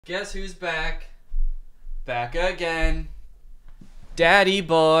Guess who's back? Back again. Daddy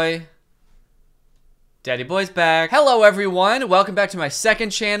boy. Daddy boy's back. Hello everyone, welcome back to my second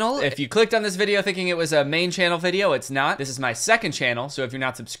channel. If you clicked on this video thinking it was a main channel video, it's not. This is my second channel, so if you're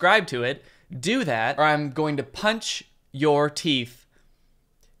not subscribed to it, do that, or I'm going to punch your teeth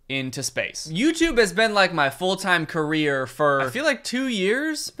into space. YouTube has been like my full-time career for, I feel like 2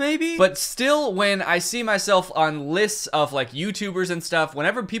 years, maybe? But still, when I see myself on lists of like YouTubers and stuff,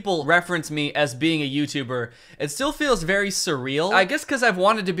 whenever people reference me as being a YouTuber, it still feels very surreal. I guess because I've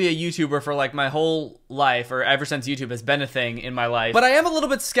wanted to be a YouTuber for like my whole life, or ever since YouTube has been a thing in my life. But I am a little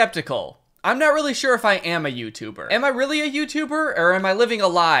bit skeptical. I'm not really sure if I am a YouTuber. Am I really a YouTuber, or am I living a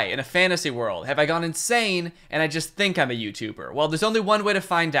lie in a fantasy world? Have I gone insane and I just think I'm a YouTuber? Well, there's only one way to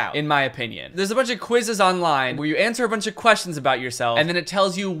find out, in my opinion. There's a bunch of quizzes online where you answer a bunch of questions about yourself, and then it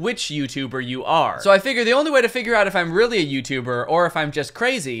tells you which YouTuber you are. So I figure the only way to figure out if I'm really a YouTuber, or if I'm just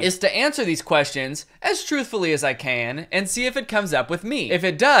crazy, is to answer these questions as truthfully as I can, and see if it comes up with me. If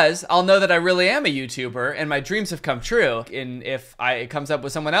it does, I'll know that I really am a YouTuber, and my dreams have come true. And if it comes up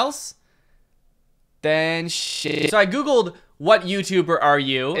with someone else, then shit. So I googled, what YouTuber are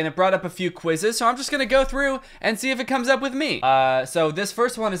you? And it brought up a few quizzes, so I'm just gonna go through and see if it comes up with me. So this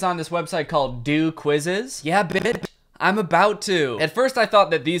first one is on this website called Do Quizzes. Yeah, bitch, I'm about to. At first I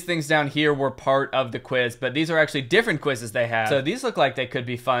thought that these things down here were part of the quiz, but these are actually different quizzes they have. So these look like they could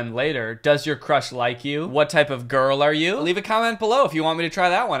be fun later. Does your crush like you? What type of girl are you? Leave a comment below if you want me to try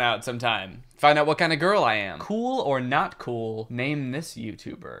that one out sometime. Find out what kind of girl I am. Cool or not cool? Name this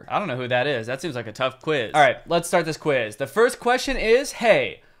YouTuber. I don't know who that is. That seems like a tough quiz. All right, let's start this quiz. The first question is,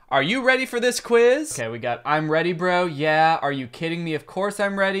 hey, are you ready for this quiz? Okay, we got, I'm ready, bro. Yeah. Are you kidding me? Of course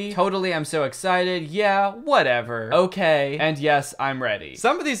I'm ready. Totally, I'm so excited. Yeah, whatever. Okay. And yes, I'm ready.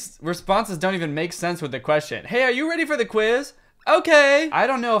 Some of these responses don't even make sense with the question. Hey, are you ready for the quiz? Okay. I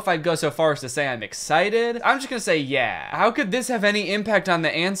don't know if I'd go so far as to say I'm excited. I'm just gonna say yeah. How could this have any impact on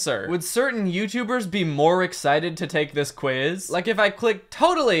the answer? Would certain YouTubers be more excited to take this quiz? Like if I click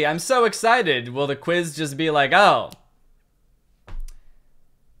totally, I'm so excited, will the quiz just be like, oh,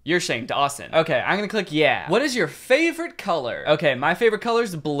 you're Shane Dawson. Okay, I'm gonna click yeah. What is your favorite color? Okay, my favorite color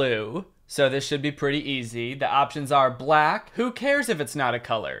is blue. So this should be pretty easy. The options are black. Who cares if it's not a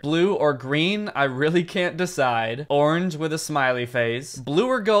color? Blue or green? I really can't decide. Orange with a smiley face. Blue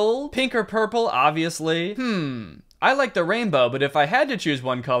or gold? Pink or purple? Obviously. I like the rainbow, but if I had to choose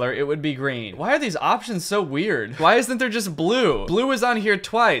one color, it would be green. Why are these options so weird? Why isn't there just blue? Blue is on here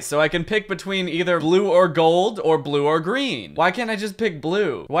twice, so I can pick between either blue or gold or blue or green. Why can't I just pick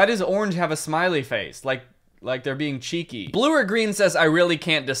blue? Why does orange have a smiley face? Like they're being cheeky. Blue or green says I really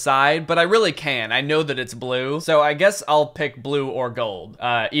can't decide, but I really can. I know that it's blue, so I guess I'll pick blue or gold,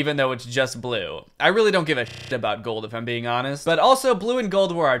 even though it's just blue. I really don't give a shit about gold if I'm being honest, but also blue and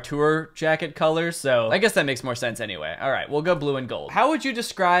gold were our tour jacket colors, so I guess that makes more sense anyway. All right, we'll go blue and gold. How would you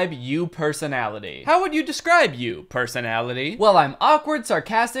describe you personality? How would you describe you personality? Well, I'm awkward,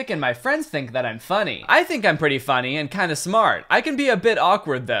 sarcastic, and my friends think that I'm funny. I think I'm pretty funny and kind of smart. I can be a bit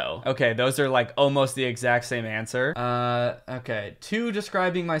awkward though. Okay, those are like almost the exact same answer. Okay. 2,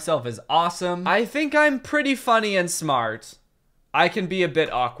 describing myself as awesome. I think I'm pretty funny and smart. I can be a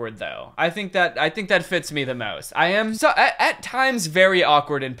bit awkward though. I think that fits me the most. I am at times very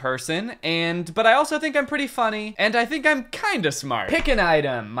awkward in person, but I also think I'm pretty funny, and I think I'm kinda smart. Pick an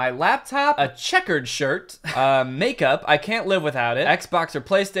item. My laptop, a checkered shirt, makeup, I can't live without it, Xbox or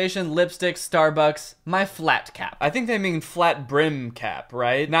PlayStation, lipstick, Starbucks, my flat cap. I think they mean flat brim cap,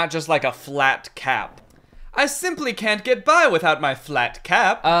 right? Not just like a flat cap. I simply can't get by without my flat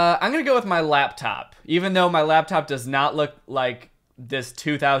cap. I'm gonna go with my laptop, even though my laptop does not look like this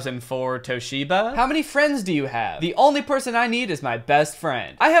 2004 Toshiba. How many friends do you have? The only person I need is my best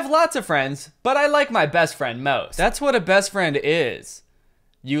friend. I have lots of friends, but I like my best friend most. That's what a best friend is.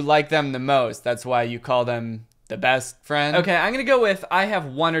 You like them the most, that's why you call them the best friend. Okay, I'm gonna go with I have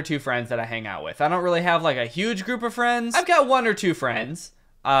 1 or 2 friends that I hang out with. I don't really have like a huge group of friends. I've got 1 or 2 friends.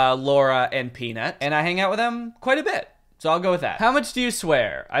 Laura and Peanut, and I hang out with them quite a bit. So I'll go with that. How much do you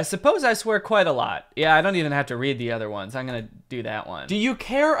swear? I suppose I swear quite a lot. Yeah, I don't even have to read the other ones. I'm gonna do that one. Do you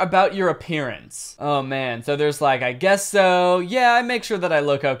care about your appearance? Oh man, so there's like, I guess so. Yeah, I make sure that I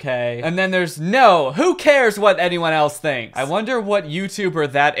look okay. And then there's no, who cares what anyone else thinks? I wonder what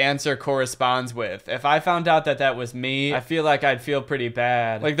YouTuber that answer corresponds with. If I found out that that was me, I feel like I'd feel pretty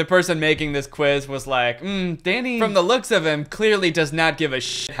bad. Like the person making this quiz was like, Danny, from the looks of him, clearly does not give a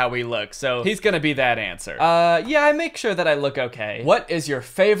shit how he looks. So he's gonna be that answer. Yeah, I make sure that I look okay. What is your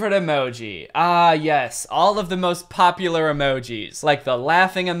favorite emoji? Ah, yes, all of the most popular emojis, like the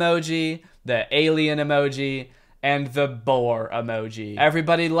laughing emoji, the alien emoji, and the boar emoji.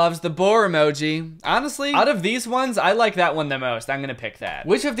 Everybody loves the boar emoji. Honestly, out of these ones, I like that one the most. I'm gonna pick that.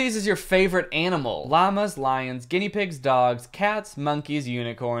 Which of these is your favorite animal? Llamas, lions, guinea pigs, dogs, cats, monkeys,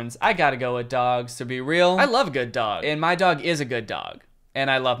 unicorns. I gotta go with dogs, to be real. I love a good dog, and my dog is a good dog. And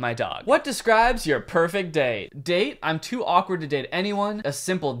I love my dog. What describes your perfect date? Date, I'm too awkward to date anyone. A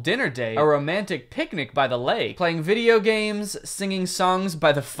simple dinner date. A romantic picnic by the lake. Playing video games. Singing songs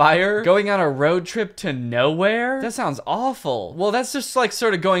by the fire. Going on a road trip to nowhere? That sounds awful. Well, that's just like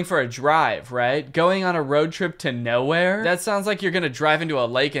sort of going for a drive, right? Going on a road trip to nowhere? That sounds like you're gonna drive into a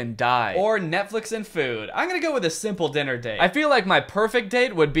lake and die. Or Netflix and food. I'm gonna go with a simple dinner date. I feel like my perfect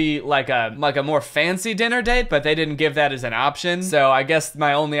date would be like a more fancy dinner date, but they didn't give that as an option. So I guess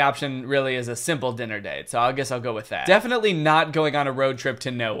my only option really is a simple dinner date, so I guess I'll go with that. Definitely not going on a road trip to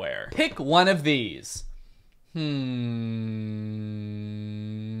nowhere. Pick one of these. That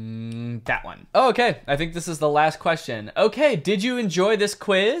one. Oh, okay, I think this is the last question. Okay, did you enjoy this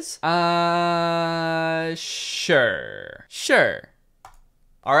quiz? Sure.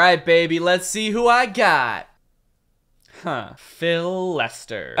 All right, baby, let's see who I got. Phil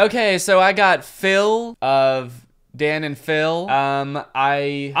Lester. Okay, so I got Phil of Dan and Phil.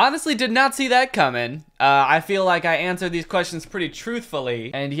 I honestly did not see that coming. I feel like I answered these questions pretty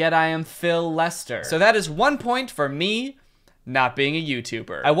truthfully, and yet I am Phil Lester. So that is 1 point for me not being a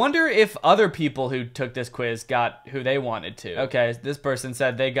YouTuber. I wonder if other people who took this quiz got who they wanted to. Okay, this person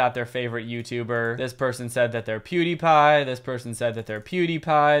said they got their favorite YouTuber. This person said that they're PewDiePie. This person said that they're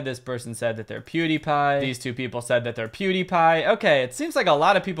PewDiePie. This person said that they're PewDiePie. These two people said that they're PewDiePie. Okay, it seems like a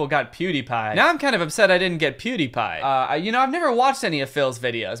lot of people got PewDiePie. Now I'm kind of upset I didn't get PewDiePie. You know, I've never watched any of Phil's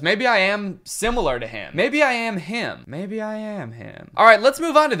videos. Maybe I am similar to him. Maybe I am him. Maybe I am him. All right, let's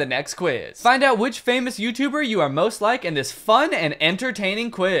move on to the next quiz. Find out which famous YouTuber you are most like in this fun and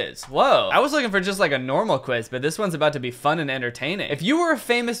entertaining quiz. Whoa, I was looking for just like a normal quiz, but this one's about to be fun and entertaining. If you were a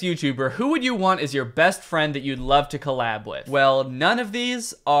famous YouTuber, who would you want as your best friend that you'd love to collab with? Well, none of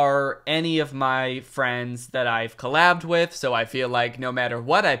these are any of my friends that I've collabed with, so I feel like no matter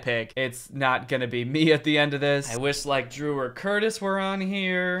what I pick, it's not gonna be me at the end of this. I wish like Drew or Curtis were on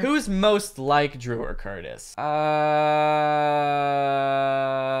here. Who's most like Drew or Curtis?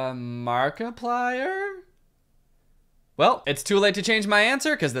 Markiplier? Well, it's too late to change my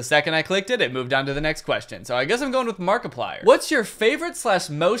answer because the second I clicked it, it moved on to the next question. So I guess I'm going with Markiplier. What's your favorite /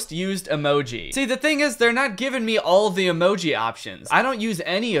 most used emoji? See, the thing is, they're not giving me all of the emoji options. I don't use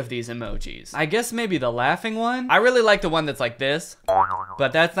any of these emojis. I guess maybe the laughing one? I really like the one that's like this,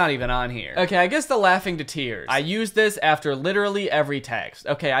 but that's not even on here. Okay, I guess the laughing to tears. I use this after literally every text.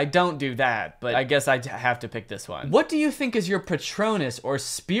 Okay, I don't do that, but I guess I have to pick this one. What do you think is your Patronus or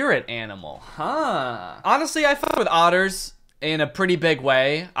spirit animal? Honestly, I fuck with otters in a pretty big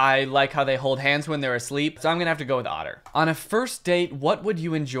way. I like how they hold hands when they're asleep, so I'm gonna have to go with otter. On a first date, what would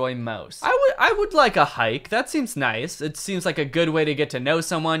you enjoy most? I would like a hike. That seems nice. It seems like a good way to get to know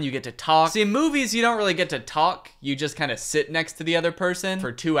someone. You get to talk. See, in movies, you don't really get to talk. You just kind of sit next to the other person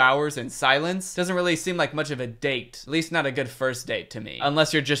for 2 hours in silence. Doesn't really seem like much of a date. At least not a good first date to me.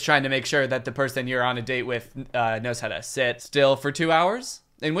 Unless you're just trying to make sure that the person you're on a date with knows how to sit still for 2 hours.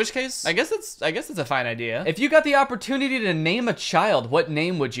 In which case, I guess it's a fine idea. If you got the opportunity to name a child, what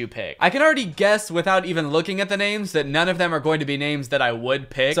name would you pick? I can already guess without even looking at the names that none of them are going to be names that I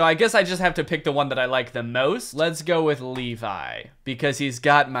would pick. So I guess I just have to pick the one that I like the most. Let's go with Levi, because he's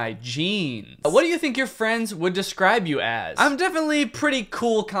got my genes. What do you think your friends would describe you as? I'm definitely pretty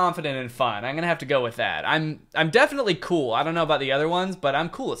cool, confident, and fun. I'm gonna have to go with that. I'm definitely cool. I don't know about the other ones, but I'm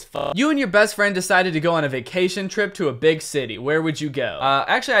cool as fuck. You and your best friend decided to go on a vacation trip to a big city. Where would you go?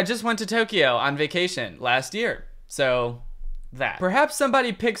 Actually, I just went to Tokyo on vacation last year, so that. Perhaps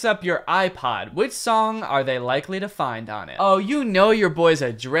somebody picks up your iPod. Which song are they likely to find on it? Oh, you know your boy's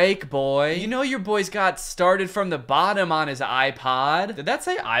a Drake boy. You know your boy's got Started from the Bottom on his iPod. Did that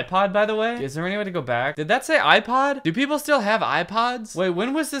say iPod, by the way? Is there any way to go back? Did that say iPod? Do people still have iPods? Wait,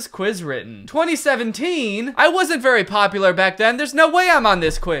 when was this quiz written? 2017? I wasn't very popular back then. There's no way I'm on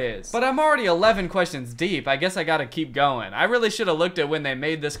this quiz. But I'm already 11 questions deep. I guess I gotta keep going. I really should have looked at when they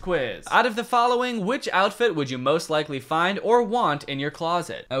made this quiz. Out of the following, which outfit would you most likely find or want in your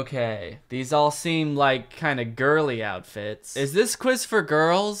closet? Okay, these all seem like kind of girly outfits. Is this quiz for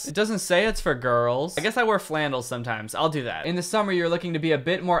girls? It doesn't say it's for girls. I guess I wear flannels sometimes. I'll do that. In the summer, you're looking to be a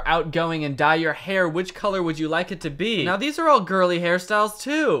bit more outgoing and dye your hair. Which color would you like it to be? Now, these are all girly hairstyles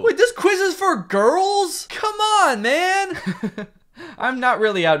too. Wait, this quiz is for girls? Come on, man. I'm not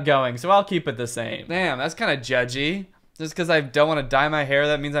really outgoing, so I'll keep it the same. Damn, that's kind of judgy. Just because I don't want to dye my hair,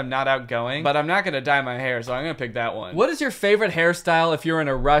 that means I'm not outgoing. But I'm not going to dye my hair, so I'm going to pick that one. What is your favorite hairstyle if you're in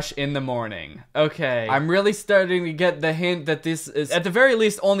a rush in the morning? Okay, I'm really starting to get the hint that this is, at the very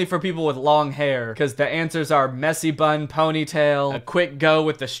least, only for people with long hair. Because the answers are messy bun, ponytail, a quick go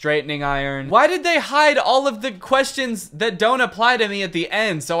with the straightening iron. Why did they hide all of the questions that don't apply to me at the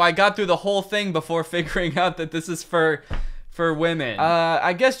end? So I got through the whole thing before figuring out that this is for women.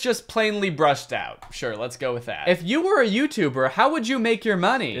 I guess just plainly brushed out. Sure, let's go with that. If you were a YouTuber, how would you make your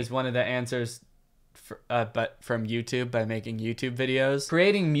money? Is one of the answers. But from YouTube, by making YouTube videos.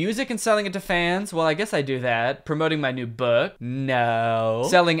 Creating music and selling it to fans? Well, I guess I do that. Promoting my new book? No.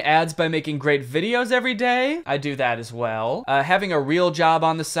 Selling ads by making great videos every day? I do that as well. Having a real job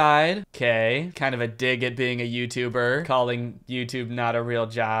on the side? Okay. Kind of a dig at being a YouTuber. Calling YouTube not a real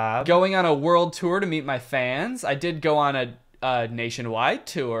job. Going on a world tour to meet my fans? I did go on a nationwide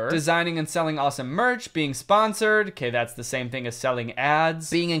tour. Designing and selling awesome merch, being sponsored. Okay, that's the same thing as selling ads.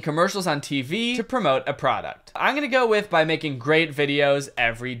 Being in commercials on TV to promote a product. I'm gonna go with by making great videos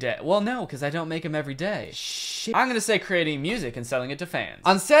every day. Well, no, because I don't make them every day. Shit. I'm gonna say creating music and selling it to fans.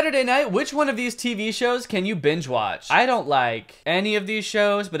 On Saturday night, which one of these TV shows can you binge watch? I don't like any of these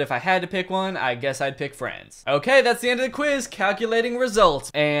shows, but if I had to pick one, I guess I'd pick Friends. Okay, that's the end of the quiz. Calculating results.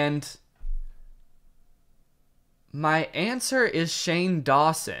 And my answer is Shane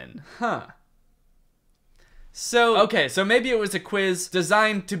Dawson. Huh. So, okay, so maybe it was a quiz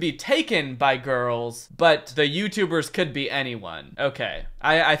designed to be taken by girls, but the YouTubers could be anyone. Okay,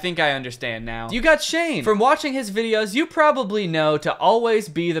 I think I understand now. You got Shane. From watching his videos, you probably know to always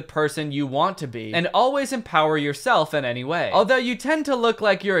be the person you want to be, and always empower yourself in any way. Although you tend to look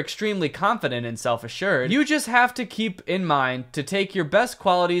like you're extremely confident and self-assured, you just have to keep in mind to take your best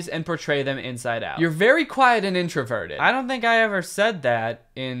qualities and portray them inside out. You're very quiet and introverted. I don't think I ever said that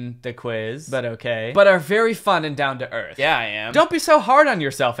in the quiz, but okay. But are very fun and down to earth. Yeah, I am. Don't be so hard on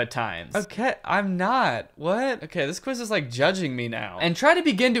yourself at times. Okay, I'm not. What? Okay, this quiz is like judging me now. And try to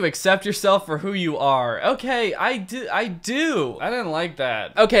begin to accept yourself for who you are. Okay, I do. I didn't like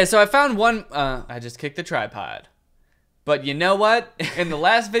that. Okay, so I found one, I just kicked the tripod. But you know what? In the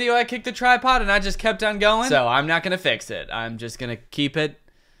last video, I kicked the tripod and I just kept on going. So I'm not gonna fix it. I'm just gonna keep it.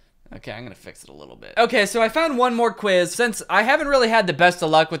 Okay, I'm gonna fix it a little bit. Okay, so I found one more quiz. Since I haven't really had the best of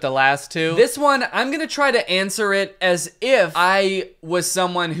luck with the last two, this one, I'm gonna try to answer it as if I was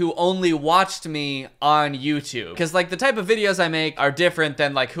someone who only watched me on YouTube. Because, like, the type of videos I make are different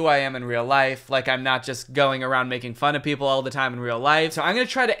than, like, who I am in real life. Like, I'm not just going around making fun of people all the time in real life. So I'm gonna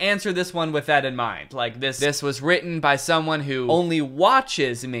try to answer this one with that in mind. Like, this was written by someone who only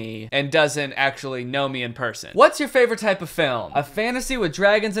watches me and doesn't actually know me in person. What's your favorite type of film? A fantasy with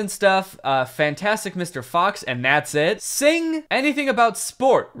dragons and stuff, Fantastic Mr. Fox, and that's it. Sing? Anything about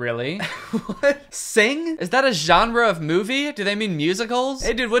sport, really. What? Sing? Is that a genre of movie? Do they mean musicals?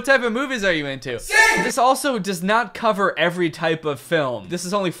 Hey dude, what type of movies are you into? Sing! This also does not cover every type of film. This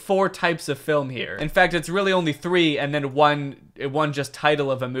is only 4 types of film here. In fact, it's really only 3 and then one just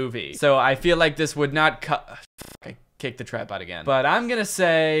title of a movie. So I feel like this would not kick the tripod again. But I'm gonna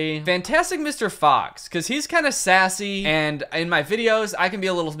say Fantastic Mr. Fox, because he's kind of sassy, and in my videos, I can be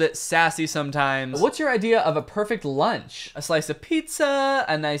a little bit sassy sometimes. What's your idea of a perfect lunch? A slice of pizza,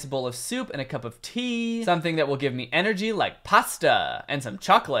 a nice bowl of soup, and a cup of tea. Something that will give me energy like pasta, and some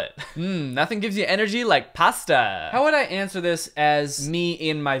chocolate. Nothing gives you energy like pasta. How would I answer this as me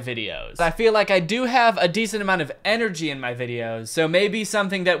in my videos? I feel like I do have a decent amount of energy in my videos, so maybe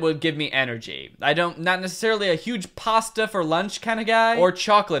something that would give me energy. Not necessarily a huge pasta for lunch kind of guy or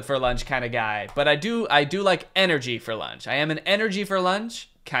chocolate for lunch kind of guy, but I do like energy for lunch. I am an energy for lunch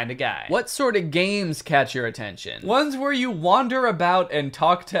kind of guy. What sort of games catch your attention? Ones where you wander about and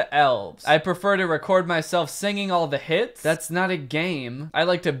talk to elves. I prefer to record myself singing all the hits. That's not a game. I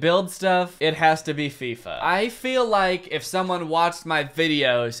like to build stuff. It has to be FIFA. I feel like if someone watched my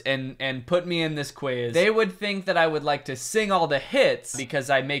videos and put me in this quiz, they would think that I would like to sing all the hits because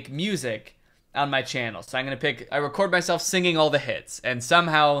I make music on my channel. So I'm gonna pick, I record myself singing all the hits, and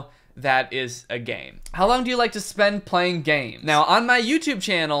somehow that is a game. How long do you like to spend playing games? Now, on my YouTube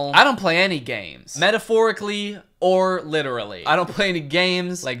channel, I don't play any games, metaphorically or literally. I don't play any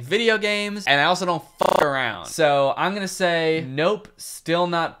games, like video games, and I also don't fuck around. So I'm gonna say, nope, still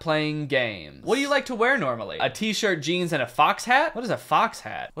not playing games. What do you like to wear normally? A t-shirt, jeans, and a fox hat? What is a fox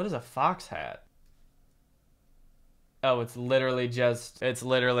hat? What is a fox hat? Oh, it's literally just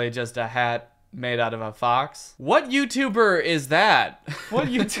a hat made out of a fox. What YouTuber is that? What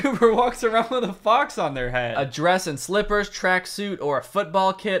YouTuber walks around with a fox on their head? A dress and slippers, tracksuit, or a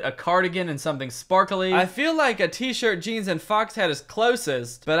football kit, a cardigan, and something sparkly. I feel like a t-shirt, jeans, and fox hat is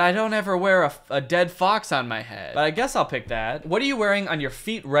closest, but I don't ever wear a dead fox on my head. But I guess I'll pick that. What are you wearing on your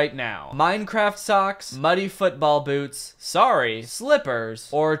feet right now? Minecraft socks, muddy football boots, sorry, slippers,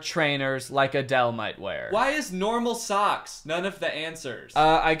 or trainers like Adele might wear. Why is normal socks none of the answers?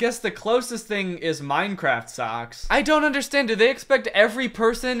 I guess the closest thing is Minecraft socks. I don't understand. Do they expect every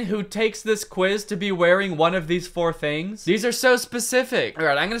person who takes this quiz to be wearing one of these 4 things? These are so specific. All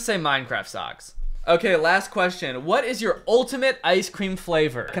right, I'm gonna say Minecraft socks. Okay, last question. What is your ultimate ice cream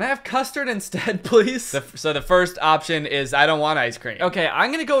flavor? Can I have custard instead, please? So the first option is I don't want ice cream. Okay,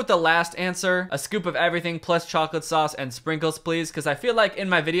 I'm gonna go with the last answer. A scoop of everything plus chocolate sauce and sprinkles, please, because I feel like in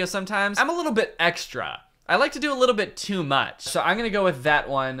my videos sometimes I'm a little bit extra. I like to do a little bit too much. So I'm gonna go with that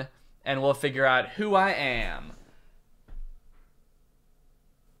one, and we'll figure out who I am.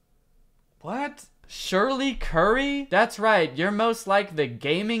 What? Shirley Curry? That's right, you're most like the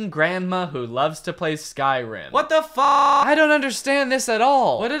gaming grandma who loves to play Skyrim. What the fuck? I don't understand this at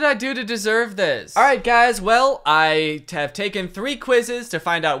all. What did I do to deserve this? Alright guys, well, I have taken 3 quizzes to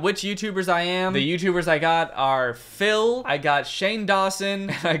find out which YouTubers I am. The YouTubers I got are Phil, I got Shane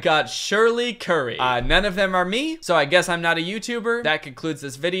Dawson, and I got Shirley Curry. None of them are me, so I guess I'm not a YouTuber. That concludes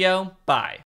this video. Bye.